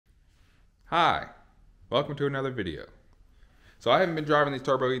Hi, welcome to another video. So I haven't been driving these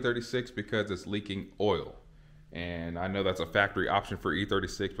Turbo E36 because it's leaking oil. And I know that's a factory option for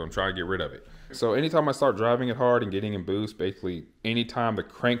E36, but I'm trying to get rid of it. So anytime I start driving it hard and getting in boost, basically anytime the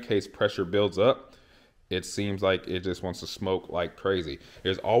crankcase pressure builds up, it seems like it just wants to smoke like crazy.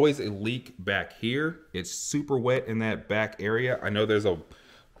 There's always a leak back here. It's super wet in that back area. I know there's a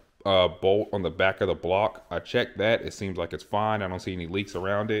bolt on the back of the block. I checked that. It seems like it's fine. I don't see any leaks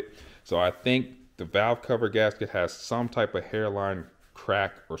around it. So I think the valve cover gasket has some type of hairline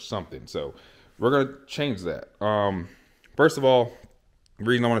crack or something. So we're going to change that. First of all, the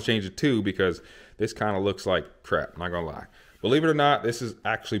reason I want to change it too, because this kind of looks like crap, not going to lie. Believe it or not, this is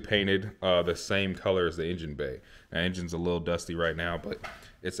actually painted the same color as the engine bay. The engine's a little dusty right now, but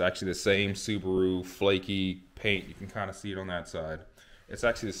it's actually the same Subaru flaky paint. You can kind of see it on that side. It's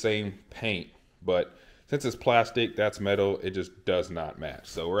actually the same paint, but since it's plastic, that's metal, it just does not match.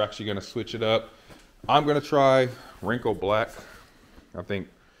 So we're actually gonna switch it up. I'm gonna try Wrinkle Black. I think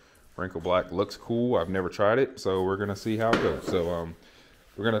Wrinkle Black looks cool. I've never tried it, so we're gonna see how it goes. So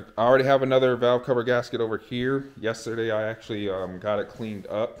I already have another valve cover gasket over here. Yesterday I actually got it cleaned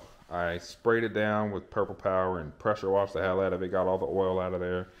up. I sprayed it down with Purple Power and pressure washed the hell out of it, got all the oil out of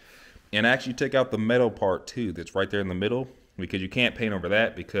there. And actually took out the metal part too, that's right there in the middle, because you can't paint over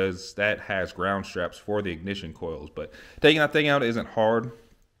that because that has ground straps for the ignition coils. But taking that thing out isn't hard.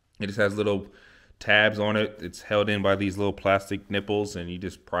 It just has little tabs on it. It's held in by these little plastic nipples, and you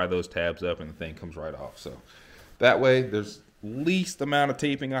just pry those tabs up and the thing comes right off. So that way there's least amount of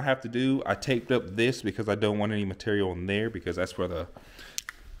taping I have to do. I taped up this because I don't want any material in there, because that's where the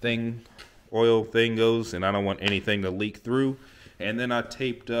oil thing goes, and I don't want anything to leak through. And then I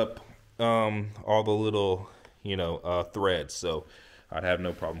taped up all the little threads, so I'd have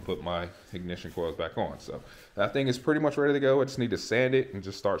no problem putting my ignition coils back on. So that thing is pretty much ready to go. I just need to sand it and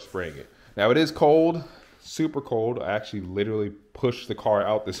just start spraying it. Now it is cold, super cold. I actually literally pushed the car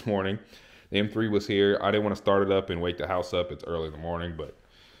out this morning. The M3 was here. I didn't want to start it up and wake the house up. It's early in the morning, but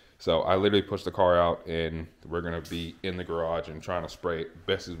so I literally pushed the car out, and we're gonna be in the garage and trying to spray it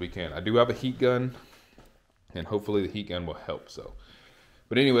best as we can. I do have a heat gun, and hopefully the heat gun will help. So,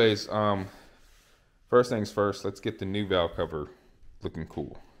 but anyways, first things first, let's get the new valve cover looking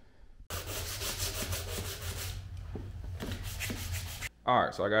cool. All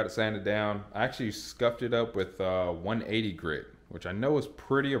right, so I got it sanded down. I actually scuffed it up with 180 grit, which I know is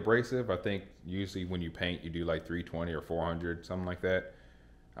pretty abrasive. I think usually when you paint, you do like 320 or 400, something like that.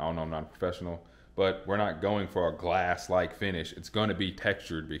 I don't know, I'm not a professional, but we're not going for a glass-like finish. It's gonna be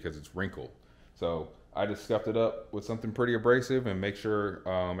textured because it's wrinkled. So I just scuffed it up with something pretty abrasive and make sure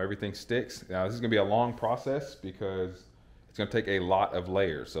everything sticks. Now this is gonna be a long process because it's gonna take a lot of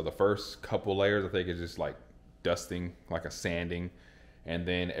layers. So the first couple layers I think is just like dusting, like a sanding. And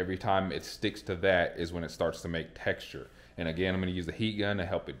then every time it sticks to that is when it starts to make texture. And again, I'm gonna use the heat gun to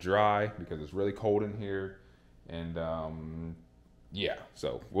help it dry because it's really cold in here. And yeah,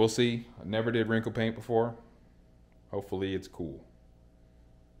 so we'll see. I never did wrinkle paint before. Hopefully it's cool.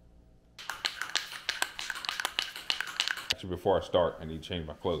 Before I start, I need to change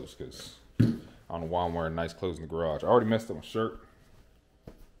my clothes because I don't know why I'm wearing nice clothes in the garage. I already messed up my shirt.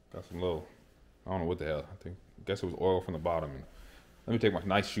 Got some little, I don't know what the hell. I guess it was oil from the bottom. And let me take my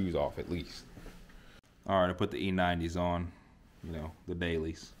nice shoes off at least. All right, I put the E90s on, the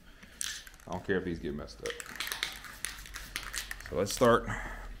dailies. I don't care if these get messed up. So let's start. I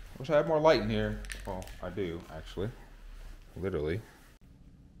wish I had more light in here. Well, I do actually, literally.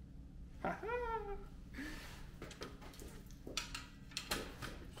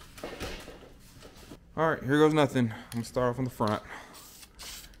 All right, here goes nothing. I'm gonna start off on the front.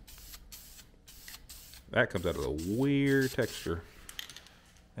 That comes out of a weird texture.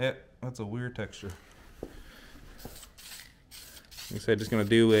 Yep, that's a weird texture. Like I said, just gonna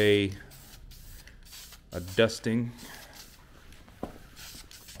do a dusting.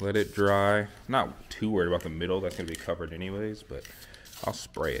 Let it dry. Not too worried about the middle, that's gonna be covered anyways, but I'll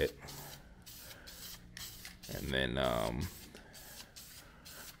spray it. And then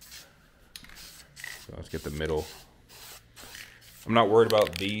so let's get the middle. I'm not worried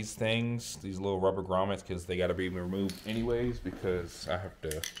about these things, these little rubber grommets, because they got to be removed anyways because I have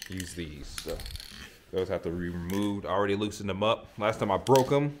to use these. So those have to be removed. I already loosened them up. Last time I broke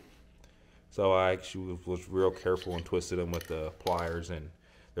them, so I actually was real careful and twisted them with the pliers, and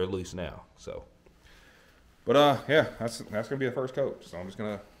they're loose now. So, but yeah, that's gonna be the first coat. So I'm just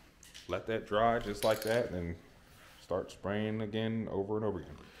gonna let that dry just like that, and then start spraying again over and over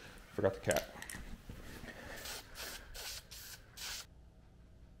again. Forgot the cap.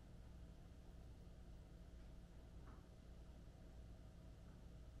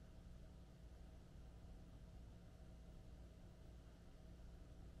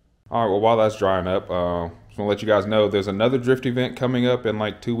 All right, well, while that's drying up, just want to let you guys know there's another drift event coming up in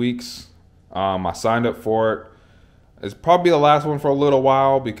like 2 weeks. I signed up for it. It's probably the last one for a little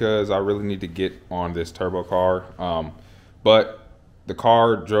while because I really need to get on this turbo car. But the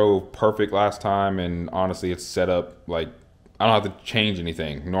car drove perfect last time, and honestly, it's set up like I don't have to change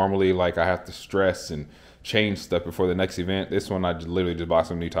anything. Normally, like I have to stress and change stuff before the next event. This one, I literally just buy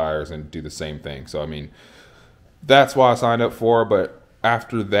some new tires and do the same thing. So, I mean, that's why I signed up for it. But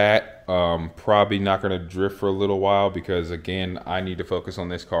after that, probably not going to drift for a little while because, again, I need to focus on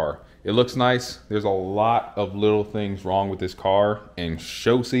this car. It looks nice. There's a lot of little things wrong with this car, and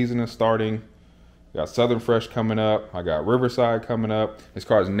show season is starting. Got Southern Fresh coming up. I got Riverside coming up. This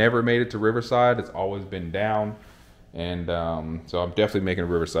car has never made it to Riverside. It's always been down. And so I'm definitely making a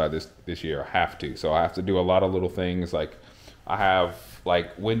Riverside this year. I have to. So I have to do a lot of little things. Like I have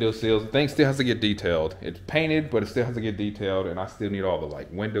like window sills. The thing still has to get detailed. It's painted, but it still has to get detailed. And I still need all the like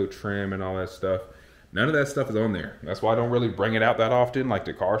window trim and all that stuff. None of that stuff is on there. That's why I don't really bring it out that often. Like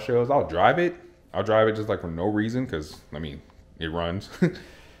the car shows, I'll drive it. I'll drive it just like for no reason because, I mean, it runs.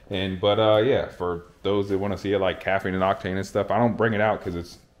 But yeah, for those that want to see it like caffeine and octane and stuff, I don't bring it out because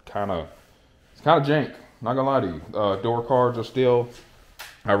it's kind of jank. Not gonna lie to you. Door cards are still,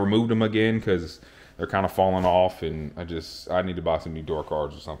 I removed them again because they're kind of falling off, and I need to buy some new door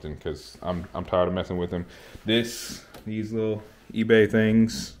cards or something because I'm tired of messing with them. These little eBay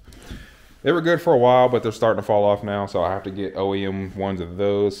things, they were good for a while, but they're starting to fall off now, so I have to get OEM ones of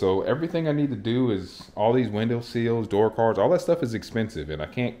those. So everything I need to do is all these window seals, door cards, all that stuff is expensive, and I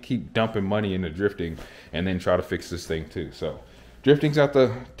can't keep dumping money into drifting and then try to fix this thing too. So drifting's got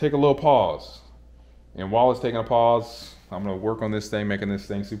to take a little pause. And while it's taking a pause, I'm going to work on this thing, making this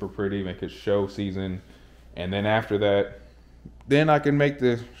thing super pretty, make it show season. And then after that, then I can make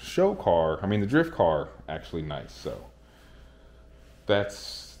the the drift car actually nice. So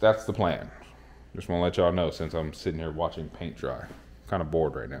that's the plan. Just want to let y'all know since I'm sitting here watching paint dry. Kind of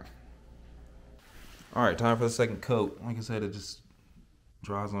bored right now. All right, time for the second coat. Like I said, it just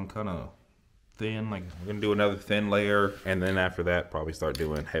dries on kind of thin. Like we're going to do another thin layer, and then after that, probably start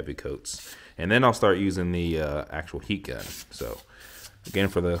doing heavy coats. And then I'll start using the actual heat gun. So again,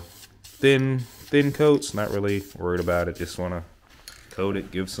 for the thin coats, not really worried about it. Just want to coat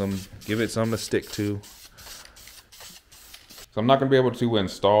it, give it something to stick to. So I'm not going to be able to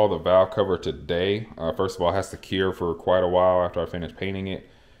install the valve cover today. First of all, it has to cure for quite a while after I finish painting it.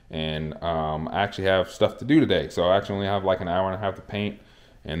 And I actually have stuff to do today. So I actually only have like an hour and a half to paint.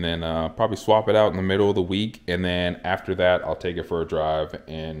 And then probably swap it out in the middle of the week. And then after that, I'll take it for a drive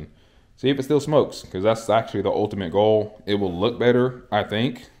and see if it still smokes. Because that's actually the ultimate goal. It will look better, I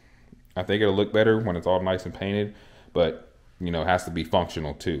think. I think it'll look better when it's all nice and painted. But, you know, it has to be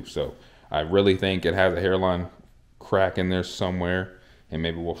functional too. So I really think it has a hairline crack in there somewhere, and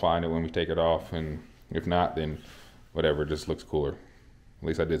maybe we'll find it when we take it off, and if not, then whatever, it just looks cooler. At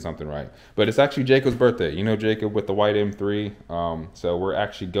least I did something right. But it's actually Jacob's birthday. You know Jacob with the white M3. So we're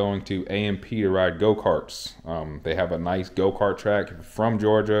actually going to AMP to ride go-karts. They have a nice go-kart track. If you're from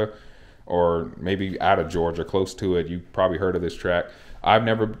Georgia or maybe out of Georgia, close to it, you've probably heard of this track. I've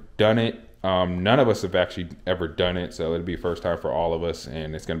never done it. None of us have actually ever done it, so it'll be first time for all of us,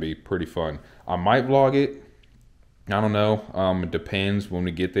 and it's going to be pretty fun. I might vlog it. I don't know. It depends. When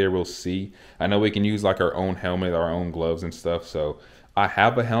we get there, we'll see. I know we can use like our own helmet, our own gloves and stuff. So I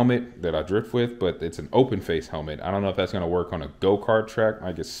have a helmet that I drift with, but it's an open face helmet. I don't know if that's going to work on a go-kart track.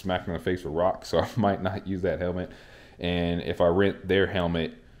 I get smacked in the face with rocks, so I might not use that helmet. And if I rent their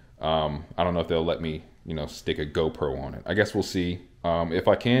helmet, I don't know if they'll let me, you know, stick a GoPro on it. I guess we'll see. If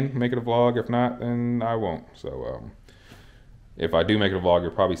I can make it a vlog, if not, then I won't. So if I do make it a vlog,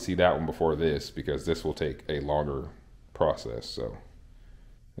 you'll probably see that one before this, because this will take a longer process. So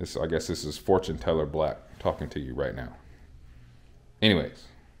I guess this is Fortune Teller Black talking to you right now. Anyways,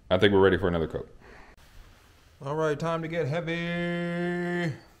 I think we're ready for another coat. All right, time to get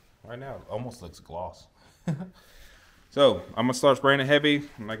heavy. Right now, it almost looks gloss. So I'm gonna start spraying it heavy.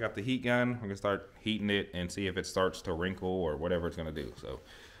 I got the heat gun. I'm gonna start heating it and see if it starts to wrinkle or whatever it's gonna do. So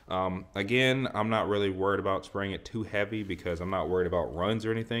again, I'm not really worried about spraying it too heavy because I'm not worried about runs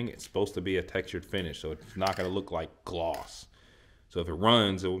or anything. It's supposed to be a textured finish, so it's not gonna look like gloss. So if it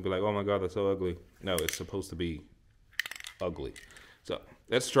runs, it will be like, oh my God, that's so ugly. No, it's supposed to be ugly. So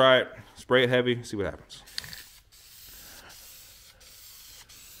let's try it. Spray it heavy, see what happens.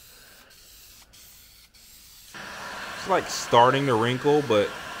 It's like starting to wrinkle, but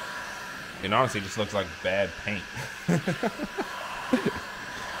it honestly just looks like bad paint.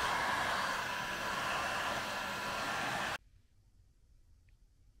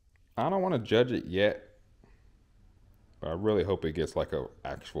 I don't want to judge it yet, But I really hope it gets like a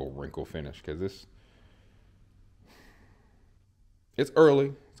actual wrinkle finish, because it's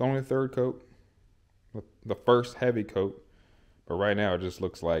early. It's only the third coat, the first heavy coat. But right now it just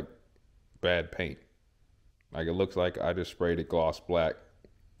looks like bad paint. Like it looks like I just sprayed it gloss black,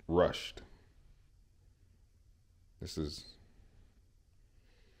 rushed. This is...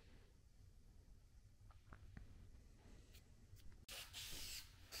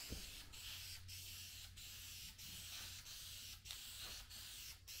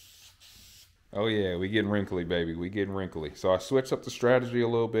 Oh yeah, we getting wrinkly, baby. We getting wrinkly. So I switched up the strategy a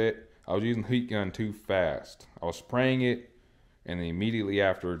little bit. I was using the heat gun too fast. I was spraying it, and then immediately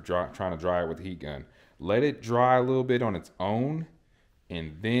after trying to dry it with the heat gun. Let it dry a little bit on its own,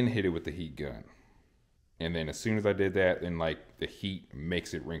 and then hit it with the heat gun. And then as soon as I did that, then like the heat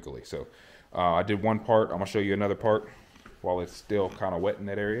makes it wrinkly. So I did one part. I'm gonna show you another part while it's still kind of wet in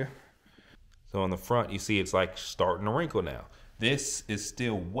that area. So on the front, you see it's like starting to wrinkle now. This is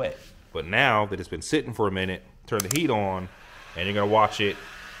still wet. But now that it's been sitting for a minute, turn the heat on, and you're gonna watch it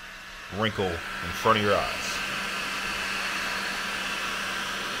wrinkle in front of your eyes.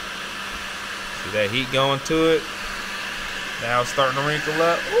 See that heat going to it? Now it's starting to wrinkle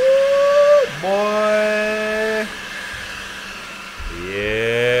up. Ooh, boy.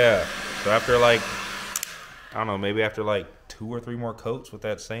 Yeah. So after like, I don't know, maybe after like 2 or 3 more coats with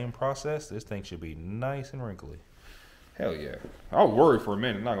that same process, this thing should be nice and wrinkly. Hell yeah. I was worried for a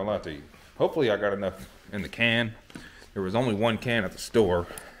minute, not gonna lie to you. Hopefully I got enough in the can. There was only 1 can at the store.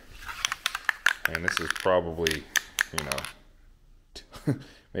 And this is probably, you know,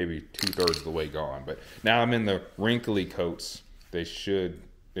 maybe 2/3 of the way gone. But now I'm in the wrinkly coats. It should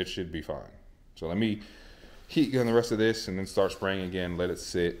be fine. So let me heat gun the rest of this and then start spraying again, let it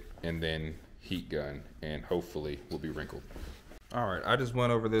sit, and then heat gun, and hopefully we'll be wrinkled. All right, I just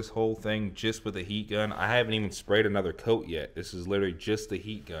went over this whole thing just with the heat gun. I haven't even sprayed another coat yet. This is literally just the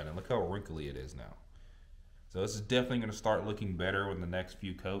heat gun, and look how wrinkly it is now. So this is definitely gonna start looking better with the next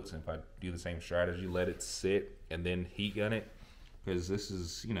few coats. And if I do the same strategy, let it sit and then heat gun it, because this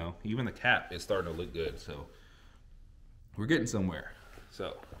is, you know, even the cap is starting to look good. So we're getting somewhere.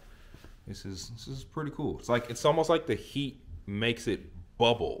 So this is pretty cool. It's almost like the heat makes it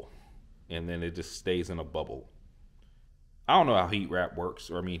bubble, and then it just stays in a bubble. I don't know how heat wrap works,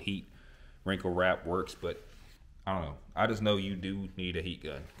 or I mean heat wrinkle wrap works, but I don't know. I just know you do need a heat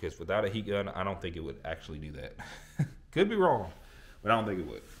gun, because without a heat gun, I don't think it would actually do that. Could be wrong, but I don't think it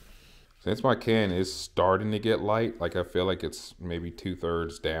would. Since my can is starting to get light, like I feel like it's maybe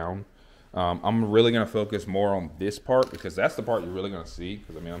 2/3 down, I'm really gonna focus more on this part, because that's the part you're really gonna see.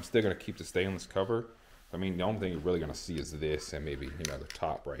 Because I mean, I'm still gonna keep the stainless cover. I mean, the only thing you're really gonna see is this, and maybe, you know, the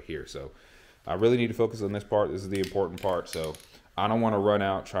top right here. So I really need to focus on this part. This is the important part. So I don't want to run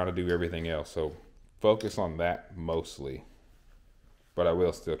out trying to do everything else. So focus on that mostly, but I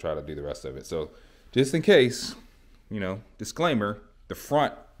will still try to do the rest of it. So just in case, you know, disclaimer, the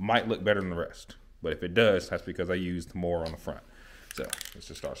front might look better than the rest, but if it does, that's because I used more on the front. So let's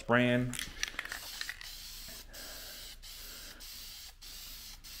just start spraying.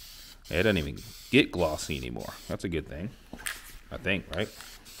 It doesn't even get glossy anymore. That's a good thing, I think, right?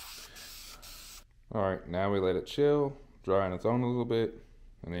 All right, now we let it chill, dry on its own a little bit,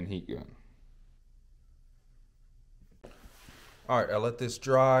 and then heat gun. All right, I let this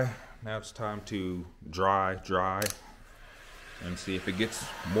dry. Now it's time to dry, and see if it gets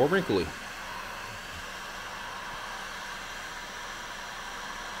more wrinkly.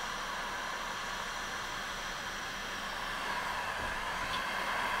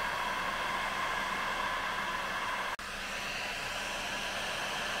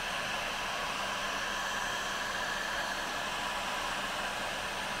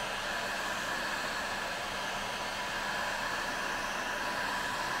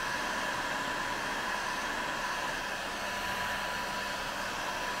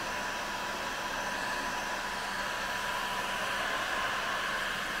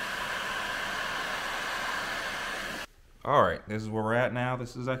 All right, this is where we're at now.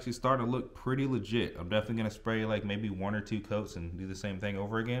 This is actually starting to look pretty legit. I'm definitely gonna spray like maybe 1 or 2 coats and do the same thing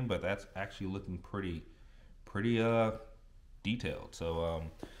over again, but that's actually looking pretty detailed. So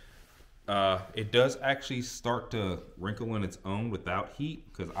it does actually start to wrinkle on its own without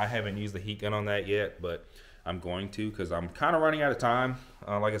heat, because I haven't used the heat gun on that yet, but I'm going to, because I'm kind of running out of time.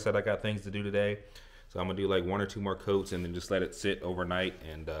 Like I said, I got things to do today, so I'm gonna do like 1 or 2 more coats and then just let it sit overnight,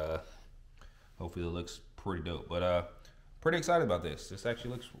 and hopefully it looks pretty dope. But pretty excited about this. This actually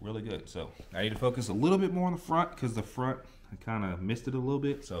looks really good. So I need to focus a little bit more on the front, because the front, I kind of missed it a little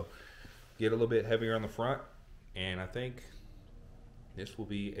bit. So get a little bit heavier on the front, and I think this will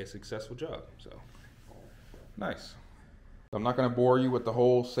be a successful job. So nice. I'm not going to bore you with the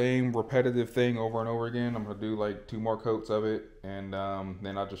whole same repetitive thing over and over again. I'm going to do like 2 more coats of it, and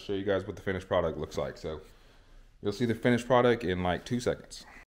then I'll just show you guys what the finished product looks like. So you'll see the finished product in like 2 seconds.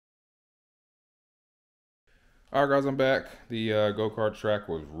 All right, guys, I'm back. The go-kart track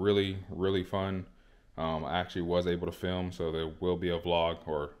was really, really fun. I actually was able to film, so there will be a vlog,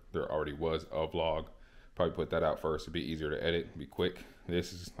 or there already was a vlog. Probably put that out first. It'd be easier to edit, be quick.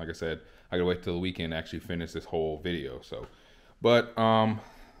 This is, like I said, I gotta wait till the weekend to actually finish this whole video. So, but I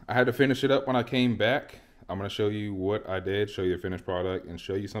had to finish it up when I came back. I'm gonna show you what I did, show you the finished product, and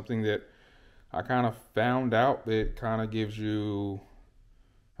show you something that I kind of found out that kind of gives you,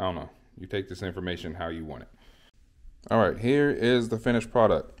 I don't know, you take this information how you want it. All right, here is the finished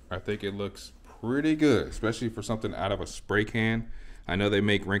product. I think it looks pretty good, especially for something out of a spray can. I know they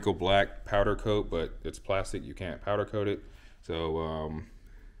make Wrinkle Black powder coat, but it's plastic, you can't powder coat it. So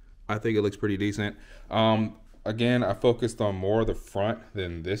I think it looks pretty decent. Again, I focused on more of the front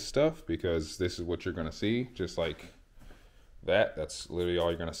than this stuff because this is what you're gonna see, just like that. That's literally all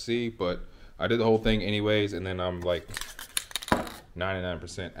you're gonna see, but I did the whole thing anyways, and then I'm like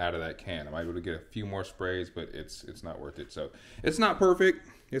 99% out of that can. I might be able to get a few more sprays, but it's not worth it. So it's not perfect.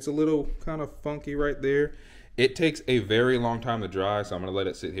 It's a little kind of funky right there. It takes a very long time to dry, so I'm gonna let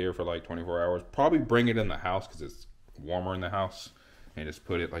it sit here for like 24 hours. Probably bring it in the house because it's warmer in the house, and just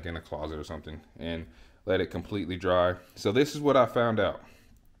put it like in a closet or something and let it completely dry. So this is what I found out.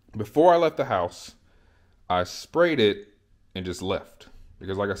 Before I left the house, I sprayed it and just left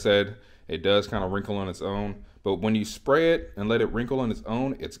because, like I said, it does kind of wrinkle on its own. But when you spray it and let it wrinkle on its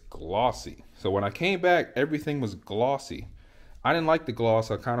own, it's glossy. So when I came back, everything was glossy. I didn't like the gloss.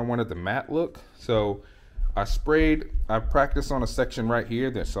 I kind of wanted the matte look. So I practiced on a section right here.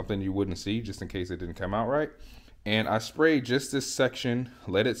 That's something you wouldn't see just in case it didn't come out right. And I sprayed just this section,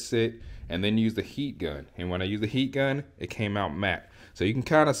 let it sit, and then use the heat gun. And when I used the heat gun, it came out matte. So you can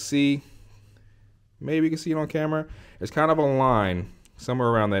kind of see, maybe you can see it on camera. It's kind of a line somewhere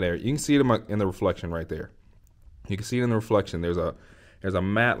around that area. You can see it in the reflection right there. You can see it in the reflection. There's a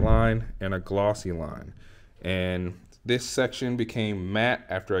matte line and a glossy line. And this section became matte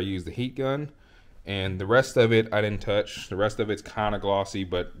after I used the heat gun. And the rest of it I didn't touch. The rest of it's kind of glossy,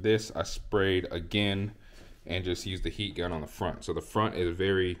 but this I sprayed again and just used the heat gun on the front. So the front is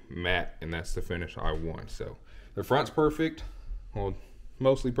very matte, and that's the finish I want. So the front's perfect, well,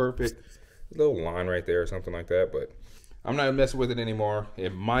 mostly perfect. A little line right there or something like that, but I'm not messing with it anymore.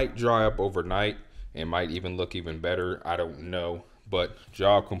 It might dry up overnight. It might even look even better. I don't know, but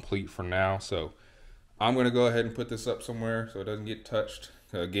job complete for now. So I'm gonna go ahead and put this up somewhere so it doesn't get touched.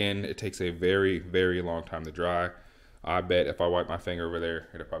 Again, it takes a very, very long time to dry. I bet if I wipe my finger over there,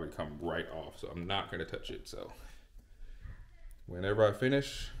 it'll probably come right off. So I'm not gonna touch it. So whenever I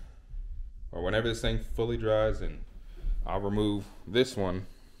finish, or whenever this thing fully dries, and I'll remove this one,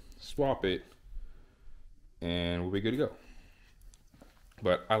 swap it, and we'll be good to go.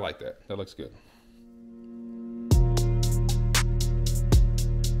 But I like that. That looks good.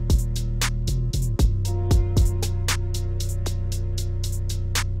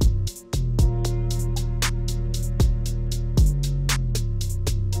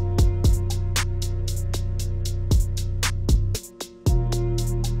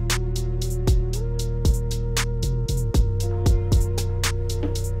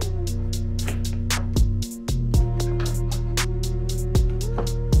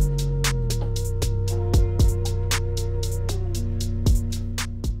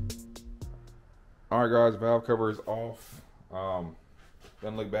 All right, guys, valve cover is off.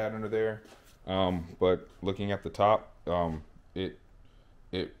 Doesn't look bad under there, but looking at the top, it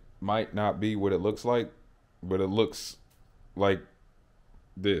might not be what it looks like, but it looks like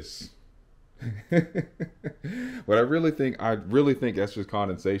this. But I really think that's just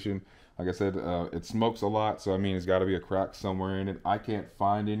condensation. Like I said, it smokes a lot, so I mean, it's got to be a crack somewhere in it. I can't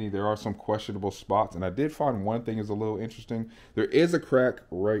find any. There are some questionable spots, and I did find one thing is a little interesting. There is a crack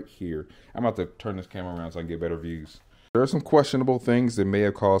right here. I'm about to turn this camera around so I can get better views. There are some questionable things that may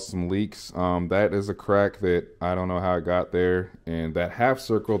have caused some leaks. That is a crack that I don't know how it got there, and that half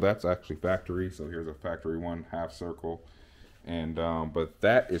circle, that's actually factory. So here's a factory one half circle, and but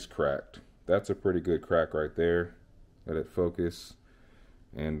that is cracked. That's a pretty good crack right there. Let it focus.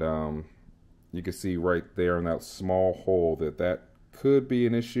 And you can see right there in that small hole that could be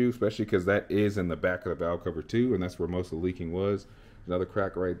an issue, especially because that is in the back of the valve cover too, and that's where most of the leaking was. Another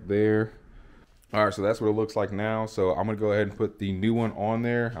crack right there. All right, so that's what it looks like now. So I'm gonna go ahead and put the new one on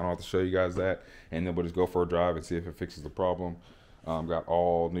there. I don't have to show you guys that, and then we'll just go for a drive and see if it fixes the problem. Got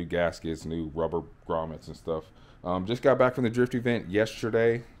all new gaskets, new rubber grommets and stuff. Just got back from the drift event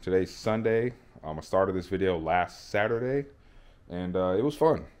yesterday. Today's Sunday. I started this video last Saturday. and it was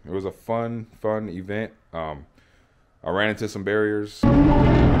fun. It was a fun event. I ran into some barriers.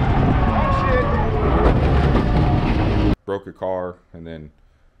 Broke a car and then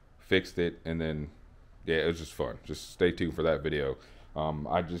fixed it, and then yeah, it was just fun. Just stay tuned for that video.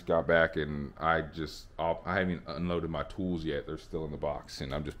 I just got back and I haven't even unloaded my tools yet. They're still in the box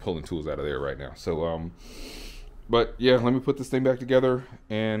and I'm just pulling tools out of there right now. So but yeah, let me put this thing back together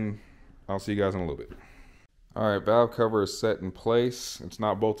and I'll see you guys in a little bit. All right, valve cover is set in place. It's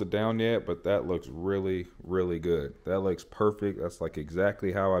not bolted down yet, but that looks really good. That looks perfect. That's like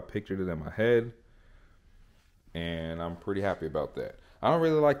exactly how I pictured it in my head, and I'm pretty happy about that. I don't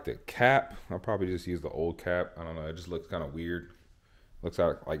really like the cap. I'll probably just use the old cap. I don't know, it just looks kind of weird. Looks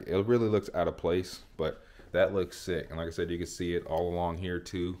out, like it really looks out of place, but that looks sick. And like I said, you can see it all along here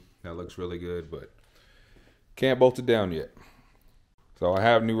too. That looks really good, but can't bolt it down yet. So I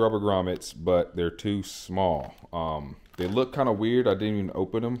have new rubber grommets, but they're too small. They look kind of weird. I didn't even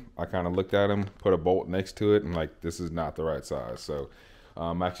open them. I kind of looked at them, put a bolt next to it, and like, this is not the right size. So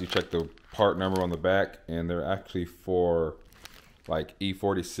actually checked the part number on the back, and they're actually for like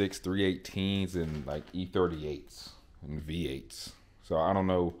E46 318s and like E38s and V8s. So I don't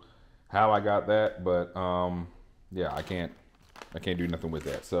know how I got that, but yeah, I can't do nothing with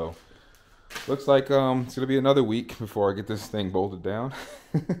that. So looks like it's gonna be another week before I get this thing bolted down.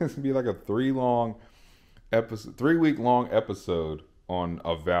 It's gonna be like a 3-week long episode on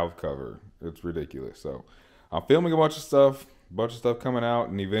a valve cover. It's ridiculous. So I'm filming a bunch of stuff coming out,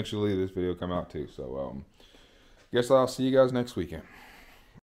 and eventually this video will come out too. So guess I'll see you guys next weekend.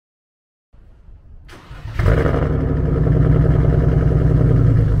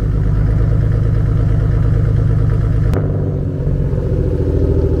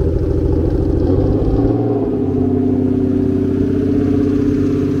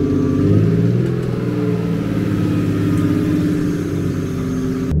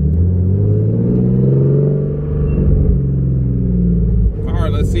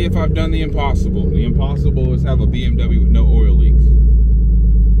 See if I've done the impossible. The impossible is have a BMW with no oil leaks.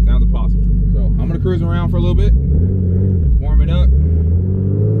 Sounds impossible. So I'm gonna cruise around for a little bit, warm it up.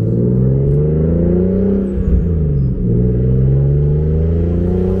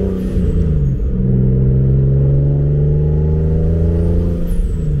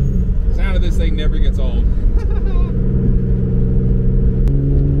 The sound of this thing never gets old.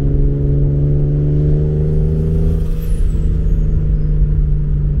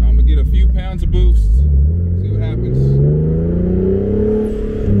 Pounds of boost, see what happens.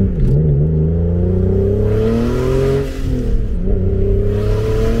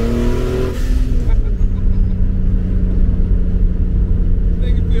 I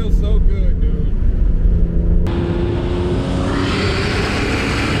think it feels so good, dude.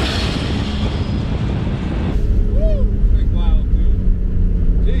 Woo! Big loud,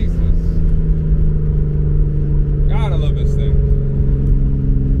 dude. Jesus. God, I love this thing.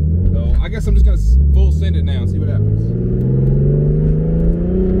 I guess I'm just gonna full send it now and see what happens.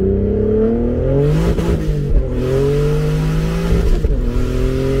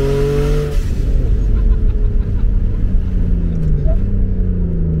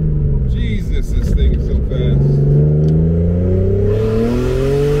 Jesus, this thing is so fast.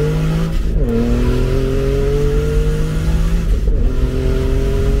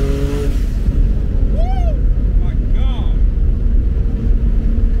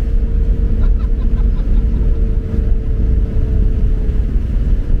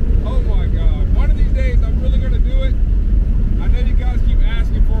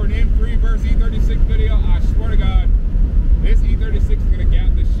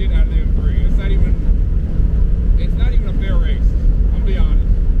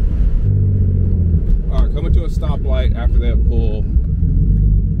 Stoplight after that pull.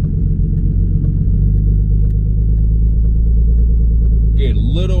 Getting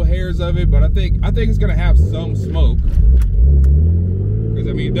little hairs of it, but I think it's gonna have some smoke, because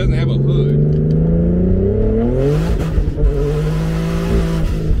I mean it doesn't have a hood.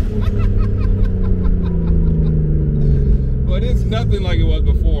 But it's nothing like it was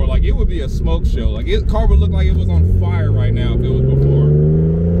before. Like, it would be a smoke show. Like, the car would look like it was on fire right now if it was before.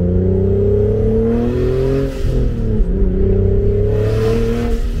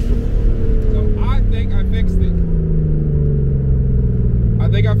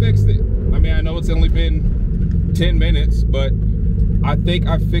 I fixed it. I mean, I know it's only been 10 minutes, but I think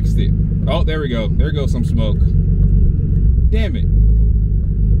I fixed it. Oh, there we go. There goes some smoke. Damn it.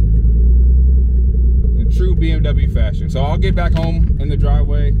 In true BMW fashion. So I'll get back home in the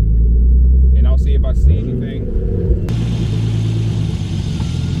driveway and I'll see if I see anything.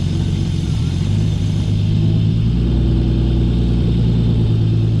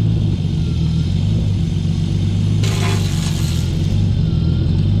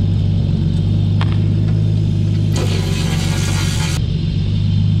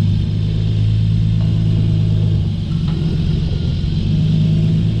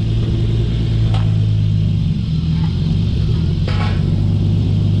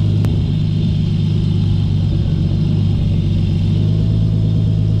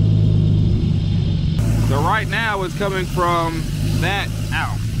 right now it's coming from that,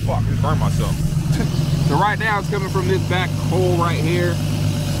 ow, fuck, I just burned myself. So right now it's coming from this back hole right here.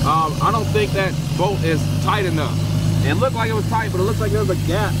 I don't think that bolt is tight enough. It looked like it was tight, but it looks like there's a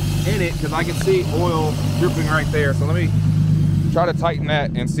gap in it because I can see oil dripping right there. So let me try to tighten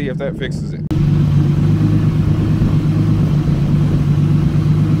that and see if that fixes it.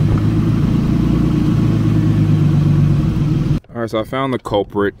 All right, so I found the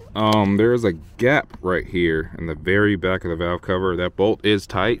culprit. There's a gap right here in the very back of the valve cover. That bolt is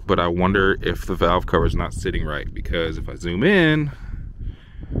tight, but I wonder if the valve cover is not sitting right, because if I zoom in,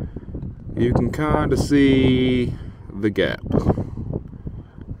 you can kind of see the gap.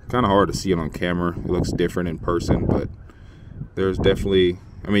 Kind of hard to see it on camera. It looks different in person, but there's definitely,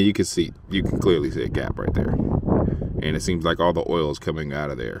 I mean, you can clearly see a gap right there. And it seems like all the oil is coming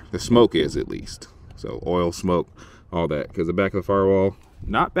out of there. The smoke is, at least. So oil, smoke, all that, because the back of the firewall,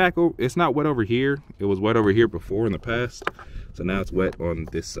 it's not wet over here. It was wet over here before in the past, so now it's wet on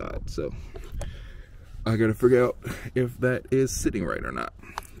this side. So I gotta figure out if that is sitting right or not.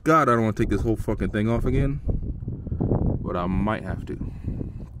 God, I don't want to take this whole fucking thing off again, but I might have to.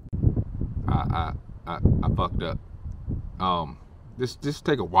 I fucked up. Just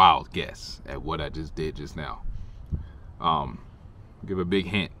take a wild guess at what I just did just now. Give a big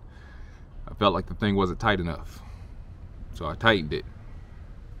hint. I felt like the thing wasn't tight enough. So I tightened it.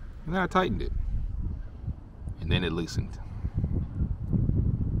 And then I tightened it. And then it loosened.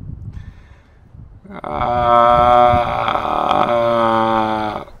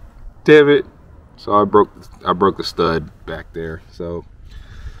 Damn it. So I broke the stud back there. So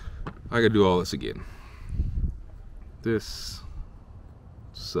I gotta do all this again. This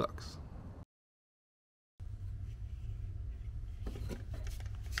sucks.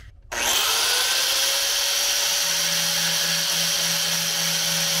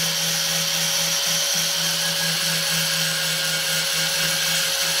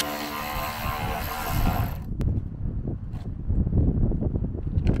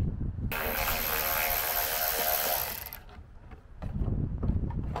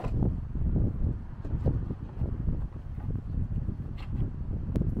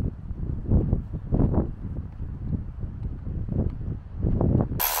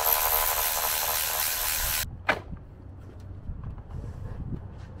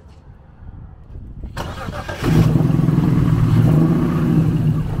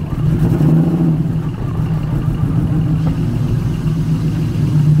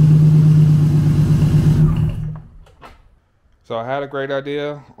 So I had a great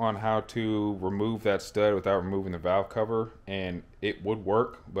idea on how to remove that stud without removing the valve cover, and it would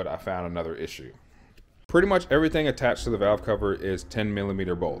work, but I found another issue. Pretty much everything attached to the valve cover is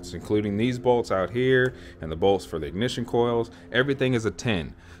 10mm bolts, including these bolts out here and the bolts for the ignition coils. Everything is a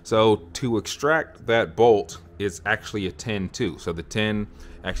 10. So to extract that bolt is actually a 10 too. So the 10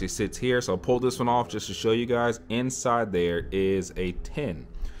 actually sits here. So I'll pull this one off just to show you guys. Inside there is a 10.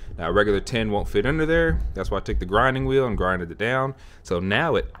 Now a regular 10 won't fit under there. That's why I took the grinding wheel and grinded it down. So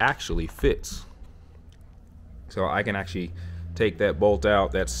now it actually fits. So I can actually take that bolt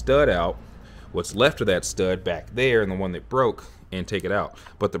out, that stud out, what's left of that stud back there and the one that broke, and take it out.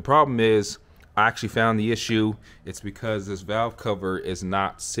 But the problem is, I actually found the issue. It's because this valve cover is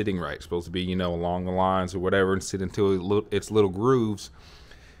not sitting right. It's supposed to be, you know, along the lines or whatever and sit into its little grooves.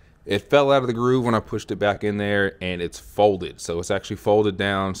 It fell out of the groove when I pushed it back in there, and it's folded. So it's actually folded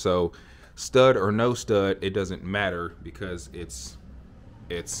down. So stud or no stud, it doesn't matter because it's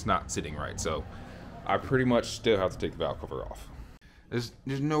not sitting right. So I pretty much still have to take the valve cover off. There's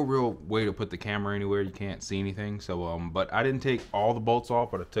no real way to put the camera anywhere. You can't see anything. So but I didn't take all the bolts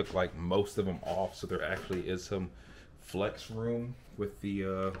off, but I took like most of them off. So there actually is some flex room with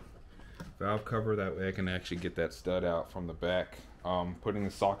the valve cover. That way I can actually get that stud out from the back. Putting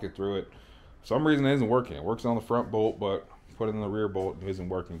the socket through it, for some reason it isn't working. It works on the front bolt, but putting in the rear bolt isn't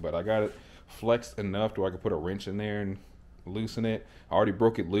working. But I got it flexed enough to where I could put a wrench in there and loosen it. I already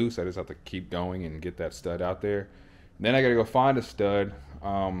broke it loose. I just have to keep going and get that stud out there. And then I gotta go find a stud,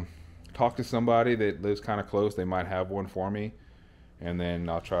 talk to somebody that lives kind of close. They might have one for me, and then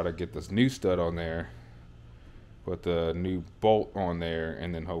I'll try to get this new stud on there, put the new bolt on there,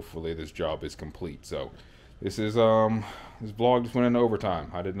 and then hopefully this job is complete. So this is this vlog just went into overtime.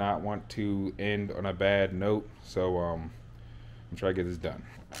 I did not want to end on a bad note, so I'm trying to get this done.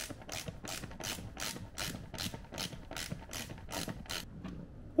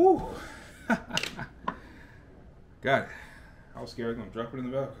 Woo! Got it. I was scared I was gonna drop it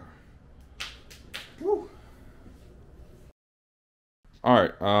in the valve cover. Woo! All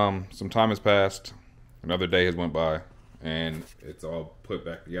right. Some time has passed. Another day has went by, and it's all put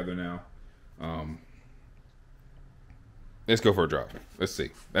back together now. let's go for a drive. Let's see.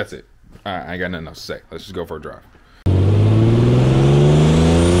 That's it. All right, I ain't got nothing else to say. Let's just go for a drive.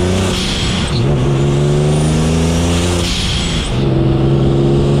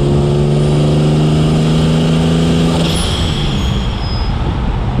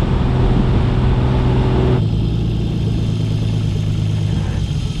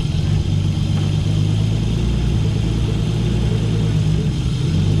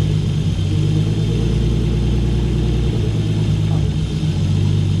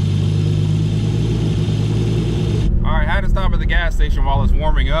 Stop at the gas station while it's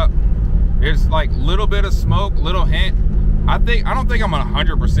warming up. There's like little bit of smoke, little hint. I don't think I'm gonna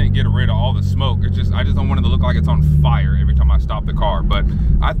 100% get rid of all the smoke. It's just I just don't want it to look like it's on fire every time I stop the car. But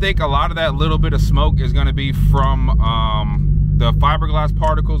I think a lot of that little bit of smoke is gonna be from the fiberglass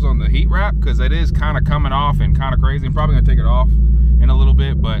particles on the heat wrap, because it is kind of coming off and kind of crazy. I'm probably gonna take it off in a little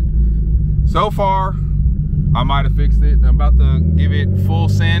bit, but so far I might have fixed it. I'm about to give it full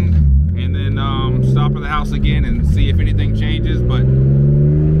send and then stop at the house again and see if anything changes. But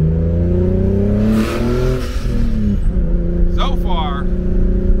so far,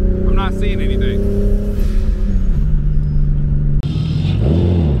 I'm not seeing anything.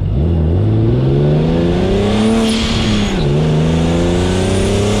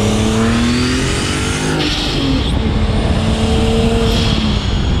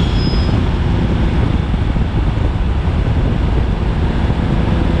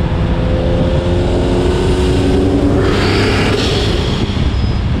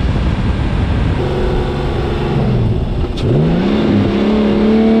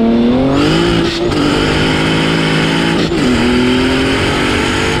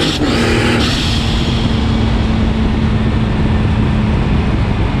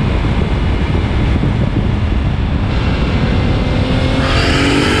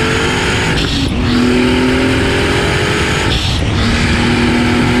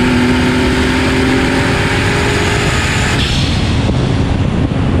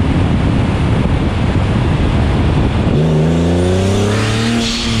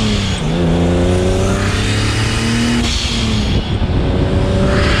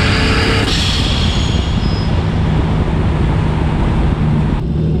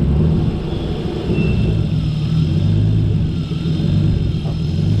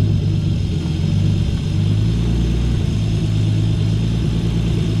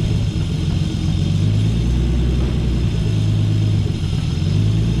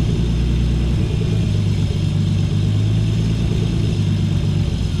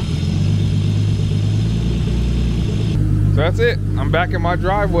 So that's it. I'm back in my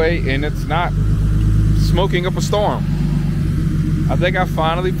driveway and it's not smoking up a storm. I think I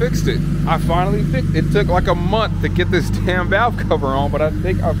finally fixed it. It took like a month to get this damn valve cover on, but I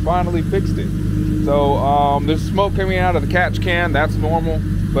think I finally fixed it. So there's smoke coming out of the catch can. That's normal.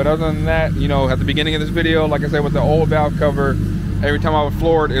 But other than that, you know, at the beginning of this video, like I said, with the old valve cover, every time I would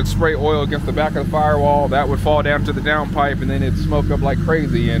floor it, it'd spray oil against the back of the firewall. That would fall down to the downpipe and then it'd smoke up like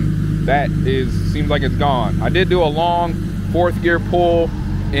crazy. And that seems like it's gone. I did do a long 4th gear pull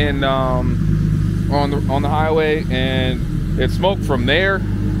in on the highway, and it smoked from there.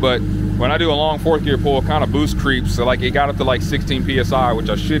 But when I do a long 4th gear pull, it kind of boost creeps. So like it got up to like 16 psi, which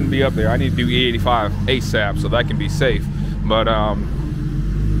I shouldn't be up there. I need to do E85 ASAP so that can be safe. But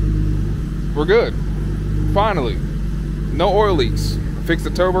we're good. Finally, no oil leaks. Fixed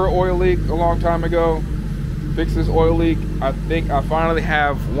the turbo oil leak a long time ago. Fix this oil leak. I think I finally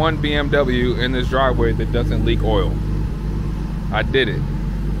have one BMW in this driveway that doesn't leak oil. I did it.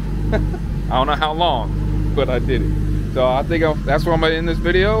 I don't know how long, but I did it. So I think that's where I'm gonna end this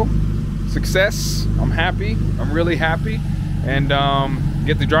video. Success. I'm happy. I'm really happy, and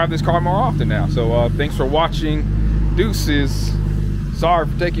get to drive this car more often now. So thanks for watching. Deuces. Sorry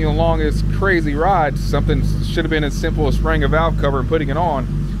for taking along this crazy ride. Something should have been as simple as spraying a valve cover and putting it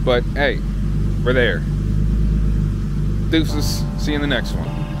on, but hey, we're there. Deuces. See you in the next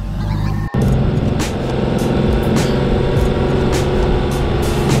one.